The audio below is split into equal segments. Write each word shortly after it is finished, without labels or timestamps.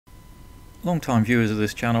Long-time viewers of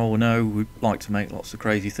this channel will know we like to make lots of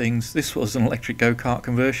crazy things. This was an electric go-kart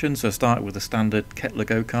conversion, so I started with a standard Kettler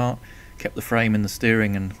go-kart, kept the frame and the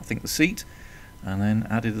steering and I think the seat, and then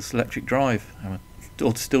added this electric drive. I'm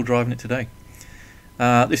still driving it today.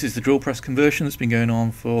 This is the drill press conversion that's been going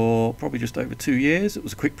on for probably just over 2 years. It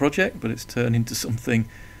was a quick project, but it's turned into something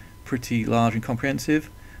pretty large and comprehensive.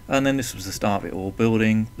 And then this was the start of it all,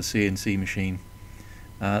 building the CNC machine.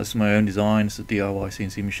 This is my own design. It's a DIY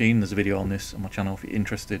CNC machine. There's a video on this on my channel if you're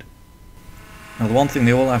interested. Now the one thing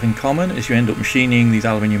they all have in common is you end up machining these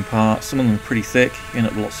aluminium parts. Some of them are pretty thick, you end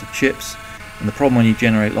up with lots of chips. And the problem when you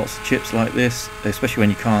generate lots of chips like this, especially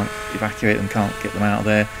when you can't evacuate them, can't get them out of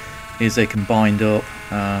there, is they can bind up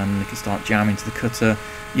and they can start jamming to the cutter.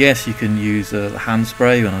 Yes, you can use the hand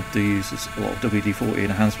spray, and I do use a lot of WD-40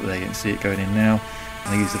 in a hand spray. There you can see it going in now.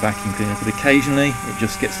 I use the vacuum cleaner, but occasionally it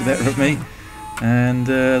just gets the better of me. And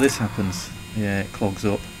this happens. Yeah, it clogs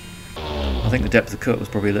up. I think the depth of the cut was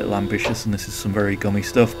probably a little ambitious, and this is some very gummy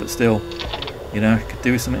stuff, but still, you know, could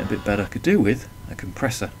do with something a bit better. Could do with a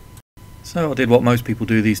compressor. So I did what most people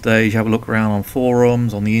do these days. You have a look around on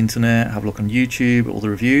forums, on the internet, have a look on YouTube, all the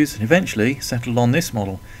reviews, and eventually settled on this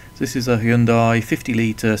model. So this is a Hyundai 50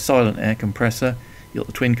 litre silent air compressor. You've got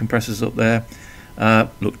the twin compressors up there.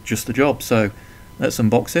 Look, just the job. So let's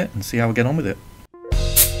unbox it and see how we get on with it.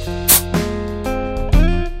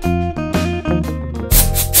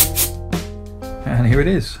 And here it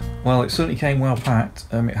is. Well, it certainly came well packed.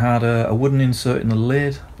 It had a wooden insert in the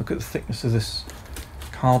lid. Look at the thickness of this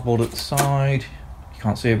cardboard at the side. You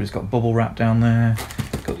can't see it, but it's got bubble wrap down there.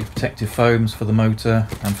 It's got the protective foams for the motor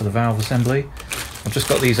and for the valve assembly. I've just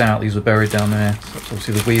got these out. These were buried down there. So it's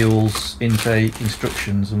obviously the wheels, intake,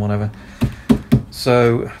 instructions and whatever.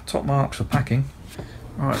 So top marks for packing.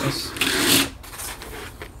 Alright, let's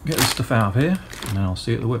get this stuff out of here and then I'll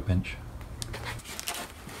see you at the workbench.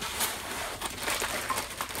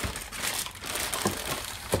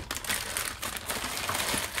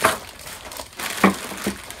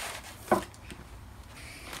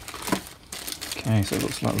 Okay, so it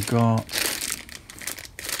looks like we've got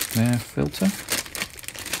air filter.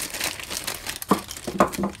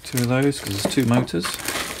 2 of those because there's 2 motors.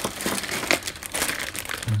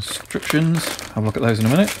 Instructions, have a look at those in a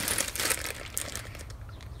minute.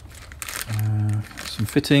 Some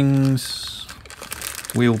fittings,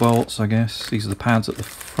 wheel bolts I guess. These are the pads at the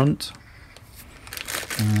front.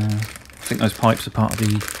 I think those pipes are part of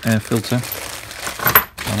the air filter.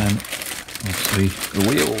 And then obviously the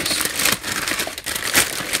wheels.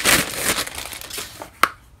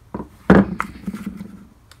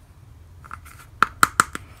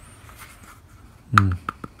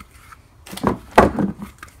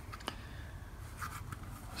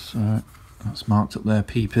 So that's marked up there,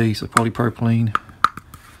 PP, so polypropylene.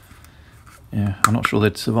 Yeah, I'm not sure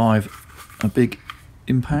they'd survive a big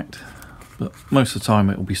impact, but most of the time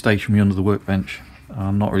it will be stationary under the workbench.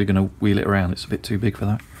 I'm not really going to wheel it around, it's a bit too big for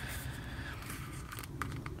that.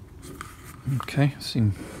 Okay,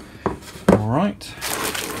 seems alright.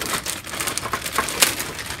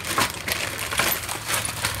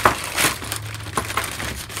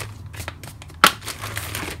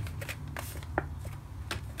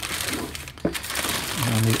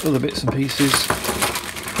 And the other bits and pieces.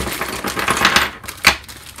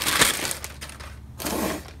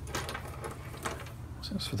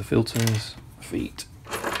 So that's for the filters, feet.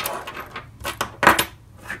 I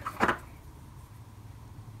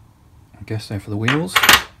guess they're for the wheels.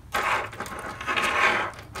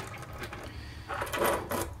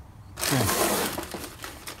 Okay.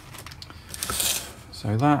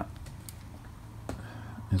 So that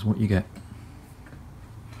is what you get.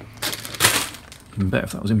 Even better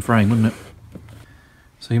if that was in frame, wouldn't it?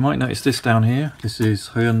 So you might notice this down here. This is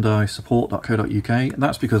Hyundai support.co.uk, and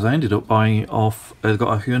that's because I ended up buying it off. They've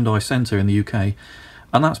got a Hyundai centre in the UK,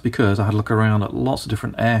 and that's because I had a look around at lots of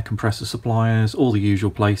different air compressor suppliers, all the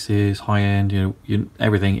usual places, high end,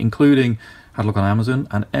 everything, including had a look on Amazon,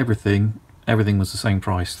 and everything was the same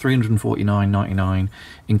price, $349.99,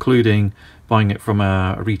 including buying it from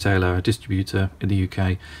a retailer, a distributor in the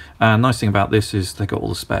UK. And nice thing about this is they got all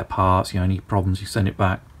the spare parts. Any problems, you send it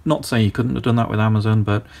back. Not saying you couldn't have done that with Amazon,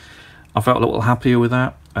 but I felt a little happier with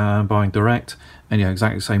that, buying direct, and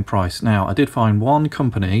exactly the same price. Now, I did find one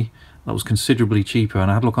company that was considerably cheaper,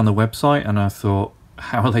 and I had a look on the website and I thought,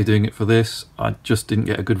 how are they doing it for this? I just didn't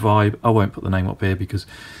get a good vibe. I won't put the name up here because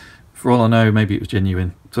for all I know, maybe it was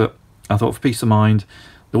genuine. So I thought for peace of mind,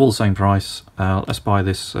 they're all the same price. Let's buy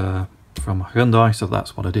this from Hyundai, so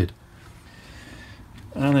that's what I did.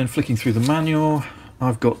 And then flicking through the manual,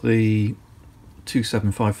 I've got the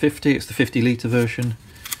 27550, it's the 50 litre version.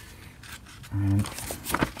 And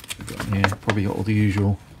we've got Yeah, probably got all the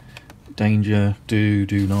usual danger, do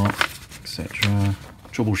not, etc.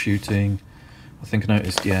 Troubleshooting. I think I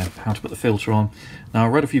noticed, yeah, how to put the filter on. Now I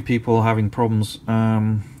read a few people having problems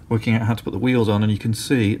working out how to put the wheels on, and you can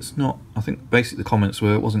see it's not, I think basically the comments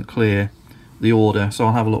were it wasn't clear, the order, so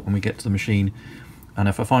I'll have a look when we get to the machine, and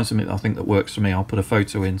if I find something that I think that works for me, I'll put a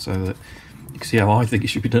photo in so that you can see how I think it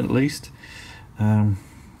should be done at least. Yeah,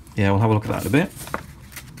 we'll have a look at that in a bit.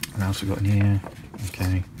 What else we got in here?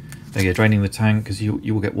 Okay, there you go, draining the tank, because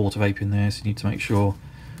you will get water vapour in there, so you need to make sure,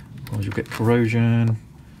 otherwise you'll get corrosion.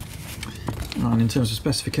 And in terms of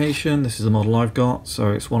specification, this is the model I've got,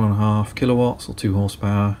 so it's 1.5 kilowatts or 2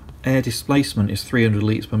 horsepower. Air displacement is 300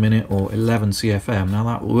 litres per minute or 11 CFM. Now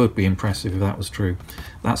that would be impressive if that was true.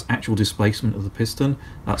 That's actual displacement of the piston.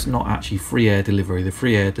 That's not actually free air delivery. The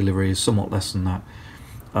free air delivery is somewhat less than that.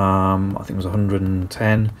 I think it was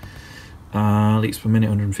 110 litres per minute,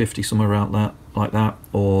 150, somewhere around that, like that,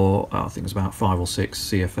 or I think it's about 5 or 6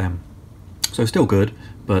 CFM. So still good,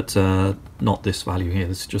 but not this value here.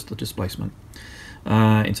 This is just the displacement.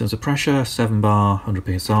 In terms of pressure, 7 bar,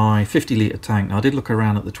 100 psi, 50 litre tank. Now I did look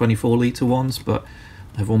around at the 24 litre ones, but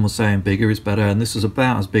everyone was saying bigger is better, and this is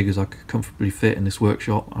about as big as I could comfortably fit in this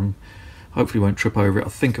workshop. I hopefully won't trip over it. I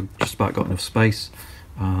think I've just about got enough space.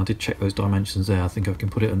 I did check those dimensions there. I think I can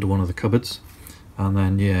put it under one of the cupboards, and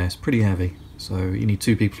then yeah, it's pretty heavy, so you need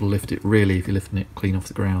 2 people to lift it really if you're lifting it clean off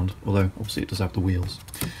the ground, although obviously it does have the wheels.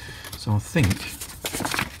 So I think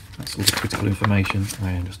that's all the critical information,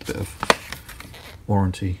 and just a bit of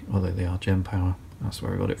warranty. Oh, there they are, Gem Power, that's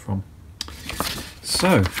where I got it from.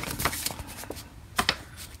 So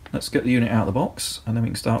let's get the unit out of the box, and then we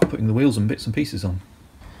can start putting the wheels and bits and pieces on.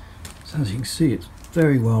 So as you can see, it's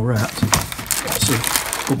very well wrapped. Lots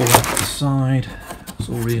of bubble wrap at the side, it's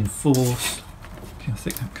all reinforced. Okay, how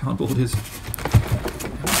thick that cardboard is. It's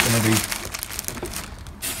going to be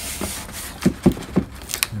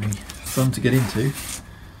fun to get into.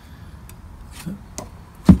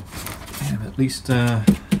 Yeah, but at least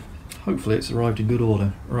hopefully it's arrived in good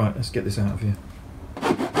order. Right, let's get this out of here.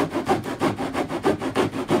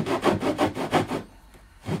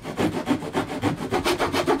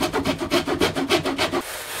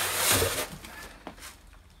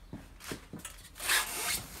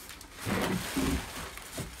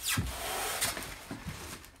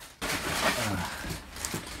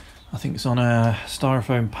 I think it's on a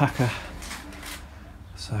styrofoam packer,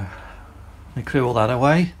 so let me clear all that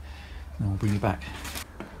away and I'll bring you back.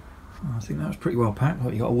 I think that was pretty well packed.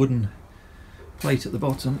 Look, you got a wooden plate at the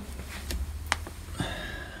bottom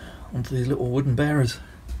onto these little wooden bearers.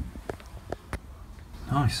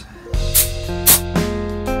 Nice.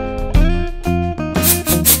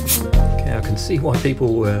 Okay, I can see why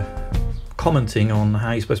people were commenting on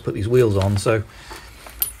how you're supposed to put these wheels on. So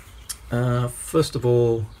first of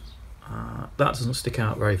all, that doesn't stick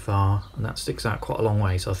out very far, and that sticks out quite a long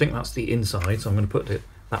way, so I think that's the inside, so I'm going to put it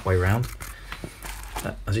that way round.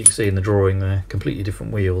 As you can see in the drawing, they're completely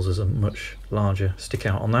different wheels. There's a much larger stick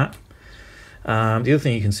out on that. The other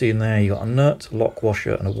thing you can see in there, you've got a nut, lock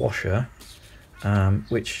washer and a washer,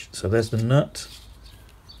 so there's the nut,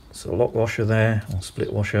 so a lock washer there, or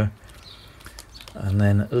split washer, and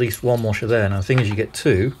then at least one washer there. Now the thing is, you get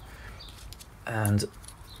 2, and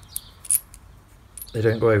they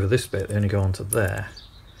don't go over this bit, they only go onto there,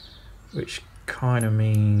 which kind of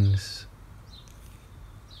means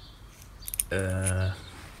I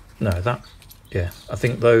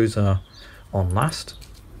think those are on last,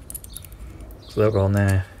 so they'll go on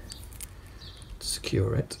there to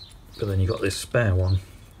secure it, but then you've got this spare one,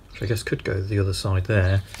 which I guess could go the other side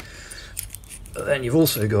there. But then you've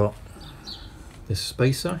also got this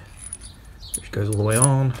spacer, which goes all the way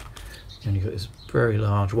on, and you've got this very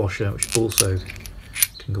large washer, which also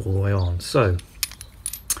can go all the way on. So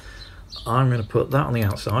I'm going to put that on the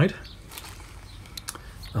outside.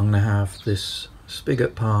 I'm going to have this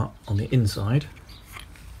spigot part on the inside.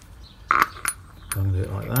 I'm going to do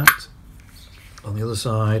it like that. On the other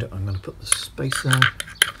side, I'm going to put the spacer,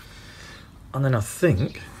 and then I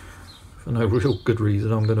think, for no real good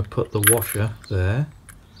reason, I'm going to put the washer there.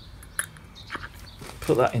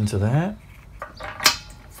 Put that into there,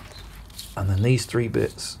 and then these 3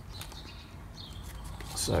 bits.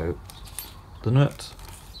 So the nut,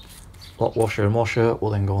 lock washer and washer will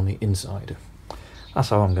then go on the inside. That's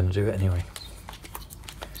how I'm going to do it anyway.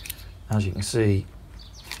 As you can see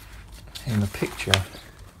in the picture,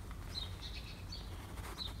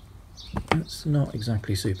 it's not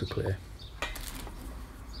exactly super clear.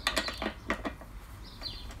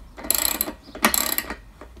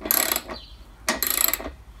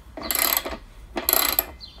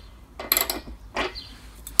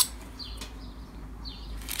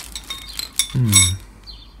 It's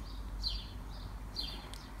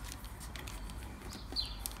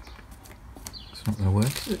not going to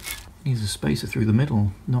work, is it? Needs a spacer through the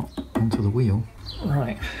middle, not onto the wheel.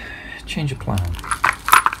 Right, change of plan.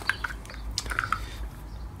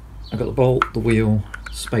 I've got the bolt, the wheel,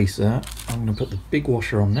 spacer. I'm going to put the big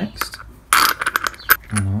washer on next.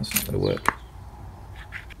 Oh, no, that's not going to work.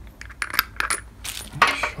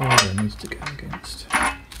 That shoulder needs to go against.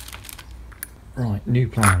 Right, new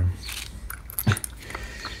plan.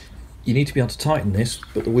 You need to be able to tighten this,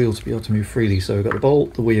 but the wheel to be able to move freely. So we've got the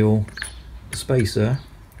bolt, the wheel, the spacer.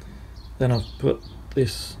 Then I've put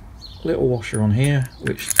this little washer on here,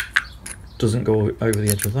 which doesn't go over the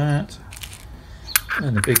edge of that.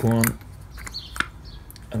 And the big one,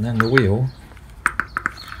 and then the wheel.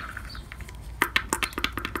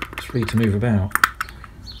 It's free to move about.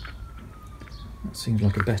 That seems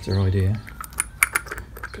like a better idea,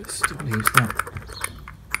 but it still leaves that.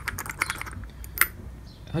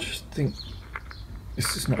 I just think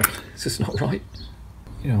this is not right.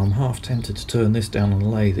 You know, I'm half tempted to turn this down on the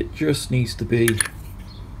lathe. It just needs to be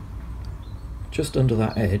just under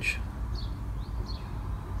that edge,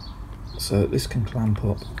 so this can clamp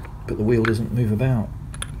up, but the wheel doesn't move about.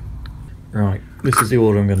 Right, this is the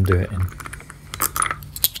order I'm going to do it in.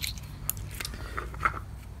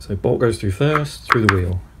 So bolt goes through first, through the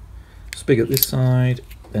wheel. Spigot this side,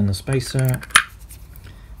 then the spacer,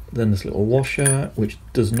 then this little washer, which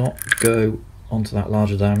does not go onto that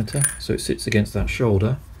larger diameter, so it sits against that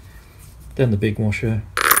shoulder. Then the big washer,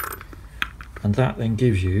 and that then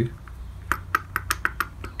gives you,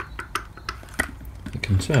 it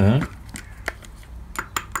can turn,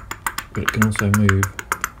 but it can also move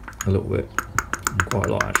a little bit, and quite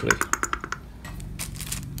a lot actually.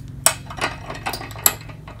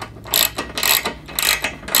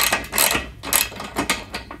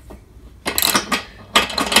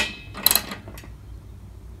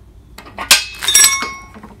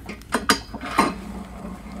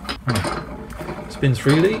 Spins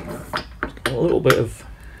freely, got a little bit of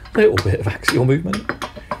axial movement,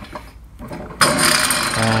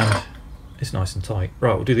 and it's nice and tight.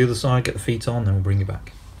 Right, we'll do the other side, get the feet on, then we'll bring you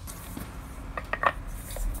back.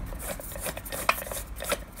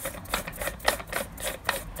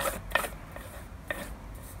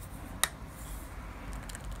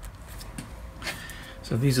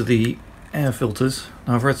 So these are the air filters.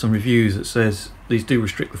 Now I've read some reviews that says these do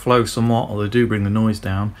restrict the flow somewhat, or they do bring the noise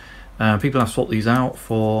down. People have swapped these out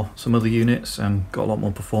for some other units and got a lot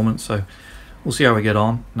more performance, so we'll see how we get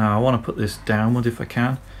on. Now I want to put this downward if I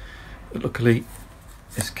can, but luckily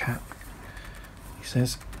this cap, he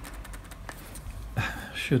says,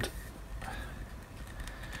 should,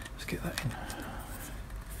 let's get that in,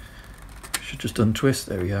 should just untwist,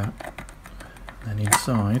 there we go. And then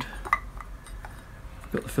inside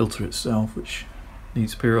we've got the filter itself, which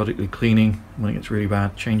needs periodically cleaning when it gets really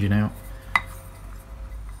bad, changing out.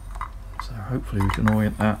 So hopefully we can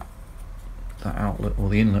orient that outlet, or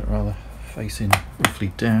the inlet rather, facing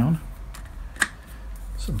roughly down,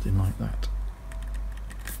 something like that.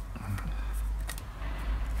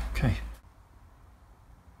 Okay.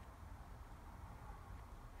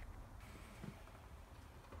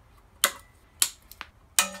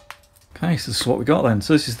 Okay, so this is what we got then.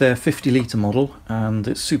 So this is their 50 litre model, and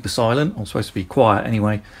it's super silent, or supposed to be quiet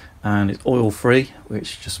anyway, and it's oil free,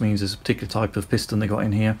 which just means there's a particular type of piston they got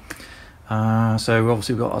in here. So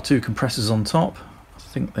obviously we've got our two compressors on top. I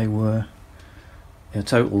think they were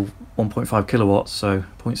total 1.5 kilowatts, so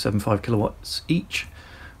 0.75 kilowatts each.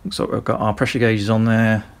 Looks like we've got our pressure gauges on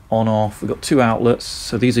there, on off. We've got two outlets,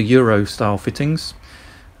 so these are Euro style fittings.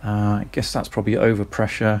 I guess that's probably over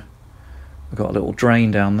pressure. We've got a little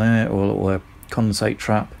drain down there, or a little condensate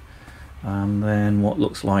trap, and then what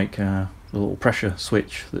looks like a little pressure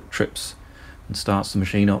switch that trips and starts the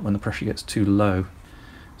machine up when the pressure gets too low.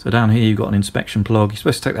 So down here you've got an inspection plug. You're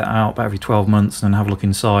supposed to take that out about every 12 months and then have a look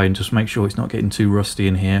inside and just make sure it's not getting too rusty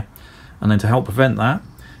in here. And then to help prevent that,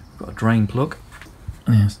 we've got a drain plug.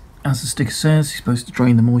 And yes, as the sticker says, you're supposed to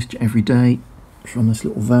drain the moisture every day from this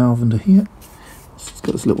little valve under here. So it's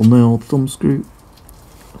got this little knurled thumb screw.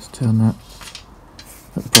 Let's turn that,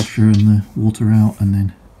 let the pressure and the water out, and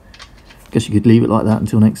then I guess you could leave it like that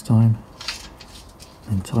until next time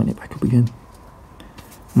and tighten it back up again.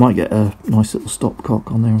 Might get a nice little stopcock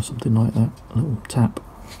on there or something like that, a little tap.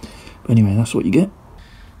 But anyway, that's what you get.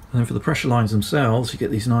 And then for the pressure lines themselves, you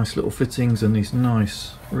get these nice little fittings and these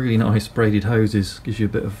nice, really nice braided hoses. Gives you a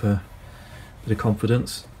bit of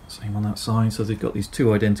confidence. Same on that side. So they've got these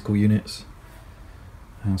two identical units.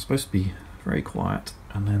 And it's supposed to be very quiet.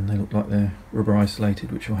 And then they look like they're rubber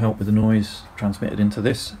isolated, which will help with the noise transmitted into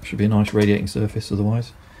this. Should be a nice radiating surface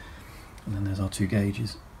otherwise. and then there's our 2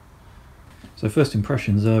 gauges. So first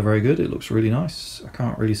impressions are very good. It looks really nice. I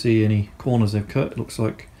can't really see any corners they've cut. It looks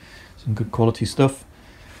like some good quality stuff.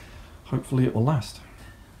 Hopefully it will last.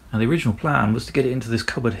 Now the original plan was to get it into this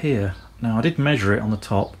cupboard here. Now I did measure it on the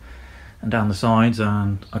top and down the sides,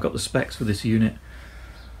 and I got the specs for this unit.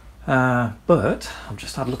 But I've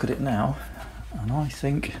just had a look at it now, and I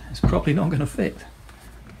think it's probably not going to fit.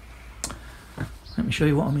 Let me show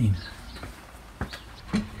you what I mean.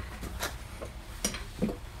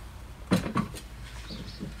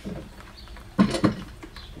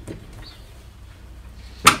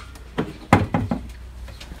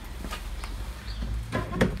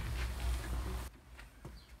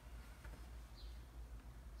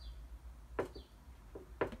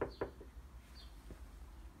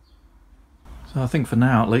 So I think for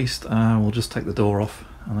now at least we'll just take the door off,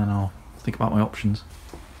 and then I'll think about my options.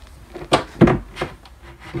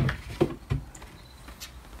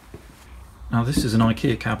 Now this is an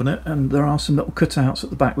IKEA cabinet, and there are some little cutouts at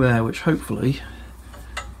the back there which hopefully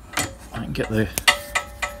I can get the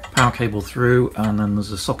power cable through, and then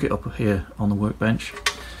there's a socket up here on the workbench,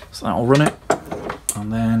 so that'll run it.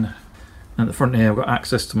 And then at the front here I've got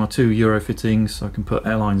access to my 2 Euro fittings, so I can put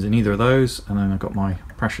air lines in either of those, and then I've got my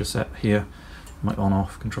pressure set here, my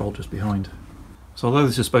on-off control just behind. So although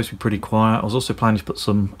this is supposed to be pretty quiet, I was also planning to put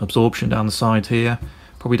some absorption down the side here,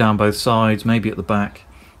 probably down both sides, maybe at the back.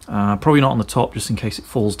 Probably not on the top, just in case it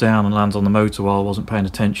falls down and lands on the motor while I wasn't paying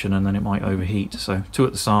attention, and then it might overheat. So 2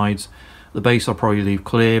 at the sides. The base I'll probably leave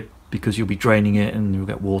clear because you'll be draining it and you'll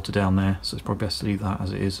get water down there, so it's probably best to leave that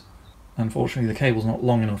as it is. Unfortunately the cable's not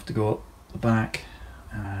long enough to go up the back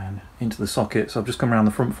and into the socket, so I've just come around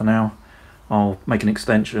the front for now. I'll make an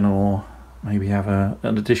extension, or maybe have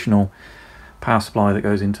an additional power supply that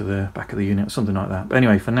goes into the back of the unit, something like that. But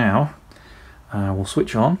anyway, for now we'll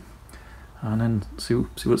switch on and then see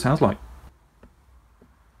what it sounds like.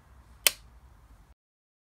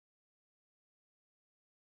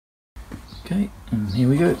 Okay, and here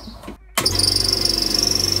we go.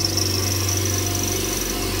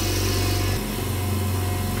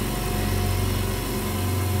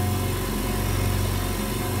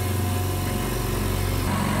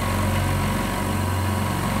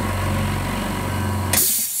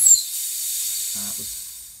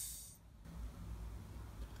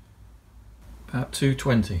 About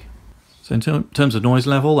 220. So in terms of noise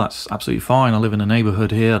level, that's absolutely fine. I live in a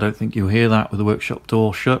neighbourhood here. I don't think you'll hear that with the workshop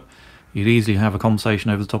door shut. You'd easily have a conversation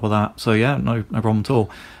over the top of that. So yeah, no problem at all.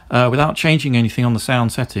 Without changing anything on the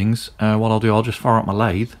sound settings, what I'll do, I'll just fire up my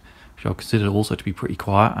lathe, which I'll consider also to be pretty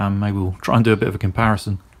quiet, and maybe we'll try and do a bit of a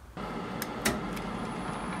comparison.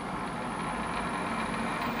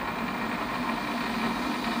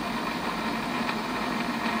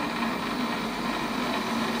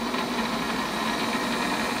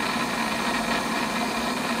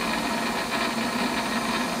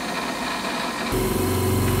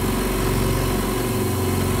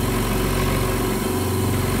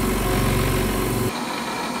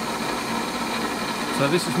 So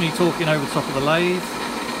this is me talking over the top of the lathe.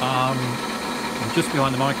 I'm just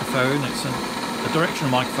behind the microphone. It's a directional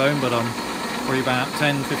microphone, but I'm probably about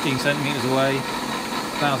 10-15 centimeters away,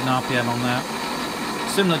 1000 RPM on that.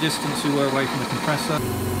 Similar distance we were away from the compressor.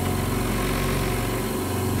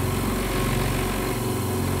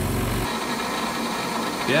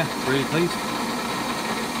 Yeah, really pleased.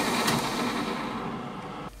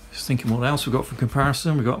 Just thinking what else we've got for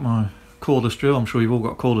comparison. We've got my cordless drill. I'm sure you've all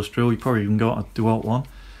got a cordless drill. You've probably even got a DeWalt one.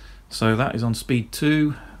 So that is on speed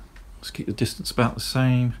 2. Let's keep the distance about the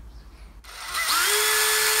same.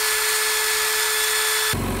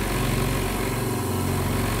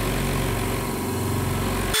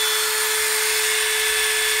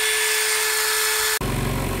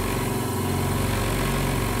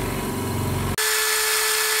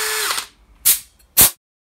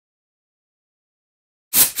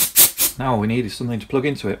 Now all we need is something to plug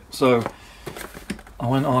into it. So I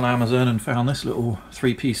went on Amazon and found this little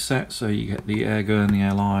 3-piece set. So you get the air gun, the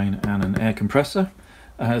air line, and an air compressor.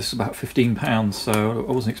 It's about £15, so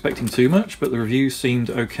I wasn't expecting too much, but the reviews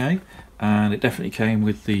seemed okay, and it definitely came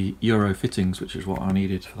with the Euro fittings, which is what I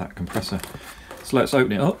needed for that compressor. So let's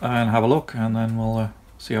open it up and have a look, and then we'll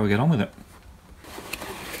see how we get on with it.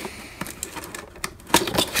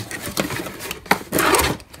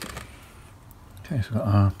 Okay, so we've got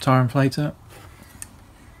our tire inflator,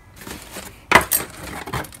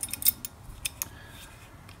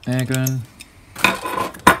 air gun,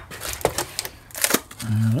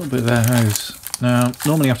 a little bit of air hose. Now,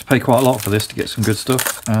 normally you have to pay quite a lot for this to get some good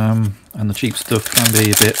stuff, and the cheap stuff can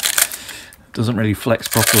be a bit, doesn't really flex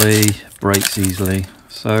properly, breaks easily,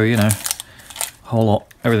 so you know, a whole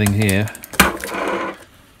lot everything here,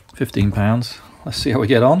 £15. Let's see how we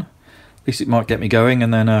get on. At least it might get me going,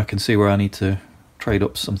 and then I can see where I need to trade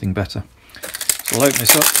up something better. So I'll open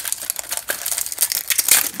this up.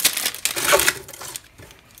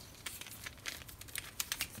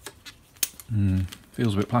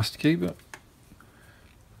 Feels a bit plasticky, but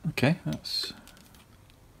okay, that's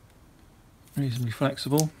reasonably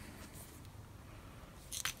flexible.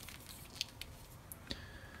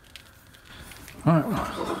 Alright,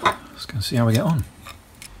 well, let's go and see how we get on.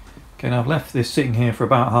 Okay, now I've left this sitting here for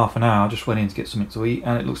about half an hour. I just went in to get something to eat,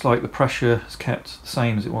 and it looks like the pressure has kept the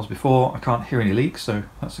same as it was before. I can't hear any leaks, so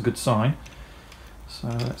that's a good sign. So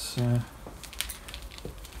let's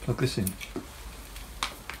plug this in.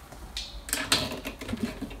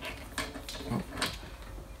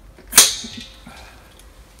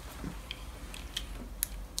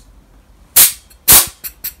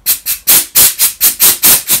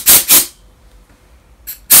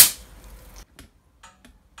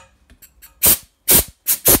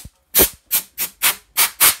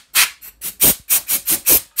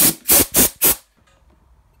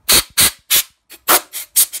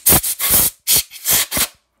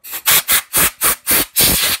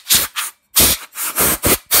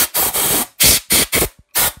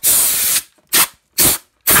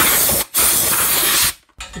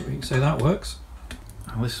 So that works.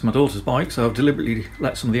 Well, this is my daughter's bike, so I've deliberately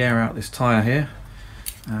let some of the air out this tyre here,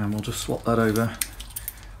 and we'll just swap that over,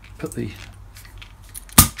 put the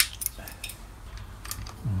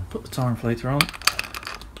tyre inflator on.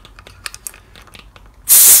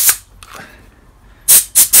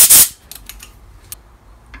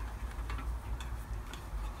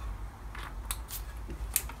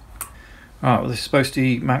 Alright, well, this is supposed to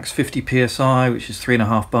be max 50 psi, which is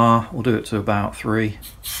 3.5 bar. We'll do it to about 3.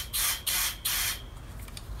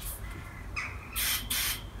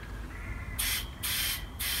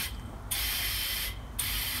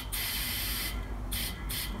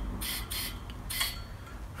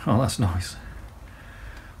 Oh, that's nice.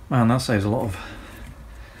 Man, that saves a lot of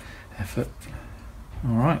effort.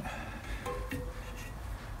 Alright.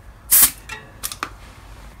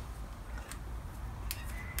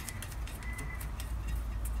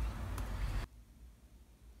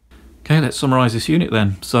 Okay, let's summarise this unit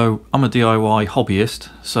then. So I'm a DIY hobbyist,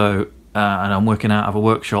 and I'm working out of a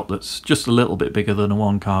workshop that's just a little bit bigger than a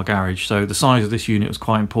one-car garage. So the size of this unit was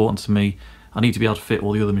quite important to me. I need to be able to fit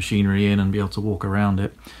all the other machinery in and be able to walk around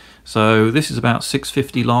it. So this is about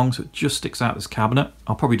 650 long, so it just sticks out this cabinet.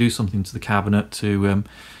 I'll probably do something to the cabinet to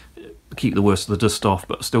keep the worst of the dust off,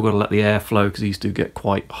 but I've still got to let the air flow because these do get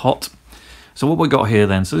quite hot. So what we got here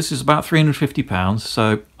then, so this is about £350,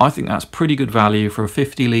 so I think that's pretty good value for a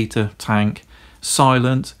 50 litre tank,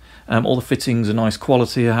 silent. All the fittings are nice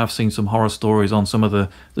quality. I have seen some horror stories on some of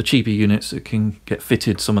the cheaper units that can get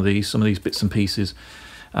fitted some of these bits and pieces.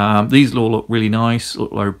 These all look really nice,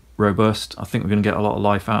 look robust. I think we're going to get a lot of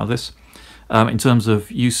life out of this. In terms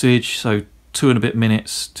of usage, so 2 and a bit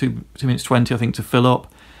minutes, 2 minutes 20 I think to fill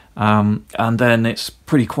up, and then it's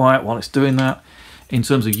pretty quiet while it's doing that. In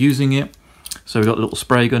terms of using it, so we've got a little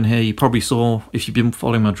spray gun here. You probably saw, if you've been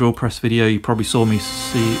following my drill press video, you probably saw me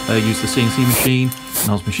use the CNC machine, and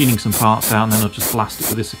I was machining some parts out, and then I'll just blast it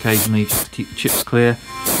with this occasionally just to keep the chips clear.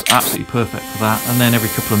 It's absolutely perfect for that. And then every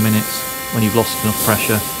couple of minutes, when you've lost enough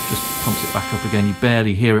pressure, just pumps it back up again. You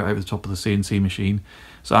barely hear it over the top of the CNC machine.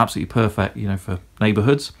 So absolutely perfect, you know, for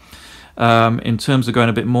neighbourhoods. In terms of going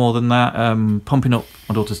a bit more than that, pumping up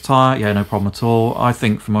my daughter's tyre, yeah, no problem at all. I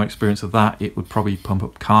think from my experience of that, it would probably pump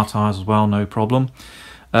up car tyres as well, no problem.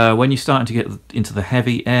 When you're starting to get into the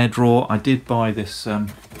heavy air draw, I did buy this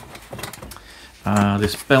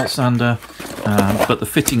this belt sander, but the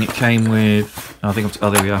fitting it came with, I think,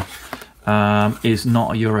 oh, there we are, is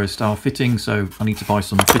not a Euro style fitting, so I need to buy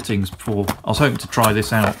some fittings before. I was hoping to try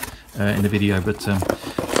this out in the video, but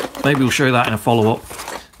maybe we'll show that in a follow-up.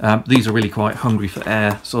 These are really quite hungry for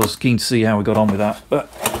air, so I was keen to see how we got on with that. But,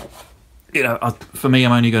 you know, for me,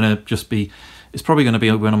 I'm only going to just be, it's probably going to be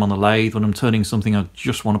when I'm on the lathe, when I'm turning something, I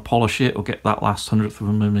just want to polish it or get that last 100th of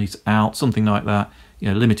a millimetre out, something like that.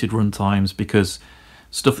 You know, limited run times, because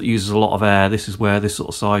stuff that uses a lot of air, this is where this sort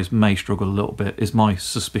of size may struggle a little bit, is my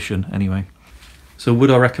suspicion anyway. So would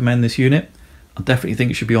I recommend this unit? I definitely think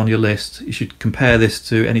it should be on your list. You should compare this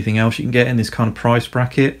to anything else you can get in this kind of price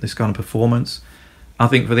bracket, this kind of performance. I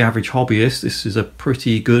think for the average hobbyist, this is a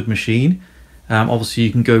pretty good machine. Obviously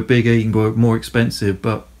you can go bigger, you can go more expensive,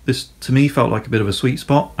 but this to me felt like a bit of a sweet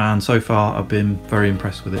spot, and so far I've been very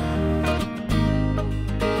impressed with it.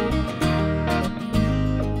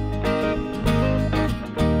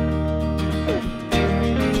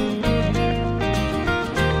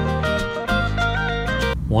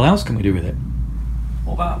 What else can we do with it?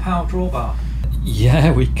 What about a power drawbar?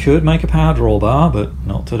 Yeah, we could make a power drawbar, but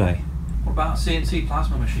not today. What about a CNC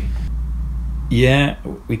plasma machine? Yeah,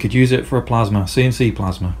 we could use it for a plasma, CNC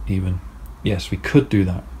plasma even. Yes, we could do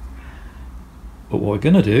that. But what we're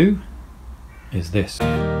going to do is this.